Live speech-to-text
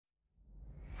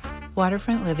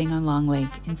Waterfront living on Long Lake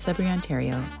in Sudbury,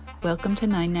 Ontario. Welcome to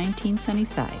 919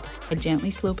 Sunnyside, a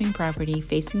gently sloping property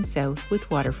facing south with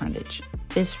water frontage.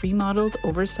 This remodeled,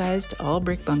 oversized,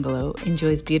 all-brick bungalow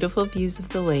enjoys beautiful views of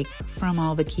the lake from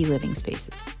all the key living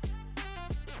spaces.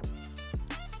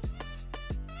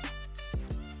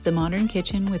 The modern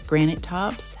kitchen with granite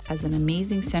tops has an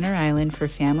amazing center island for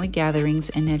family gatherings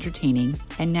and entertaining,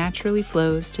 and naturally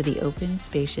flows to the open,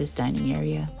 spacious dining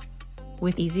area,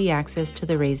 with easy access to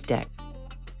the raised deck.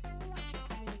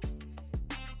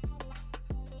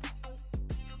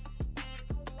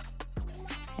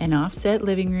 An offset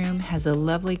living room has a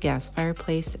lovely gas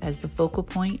fireplace as the focal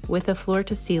point with a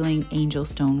floor-to-ceiling angel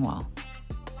stone wall.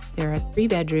 There are 3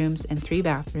 bedrooms and 3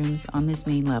 bathrooms on this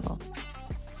main level.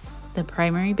 The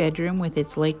primary bedroom with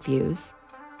its lake views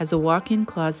has a walk-in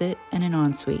closet and an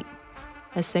ensuite.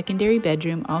 A secondary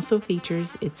bedroom also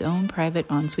features its own private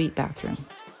ensuite bathroom.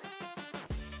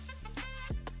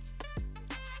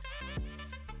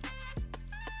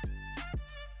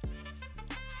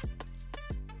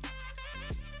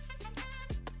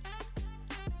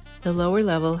 The lower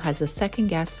level has a second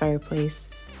gas fireplace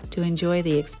to enjoy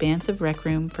the expansive rec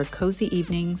room for cozy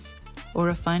evenings or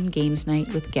a fun games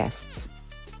night with guests.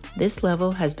 This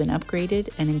level has been upgraded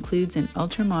and includes an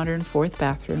ultra-modern 4th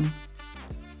bathroom,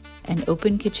 an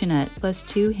open kitchenette, plus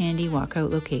 2 handy walkout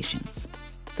locations.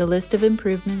 The list of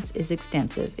improvements is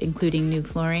extensive, including new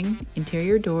flooring,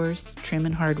 interior doors, trim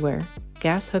and hardware,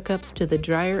 gas hookups to the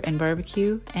dryer and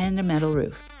barbecue, and a metal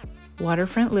roof.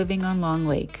 Waterfront living on Long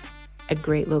Lake. A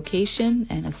great location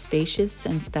and a spacious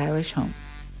and stylish home.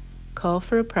 Call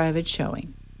for a private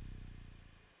showing.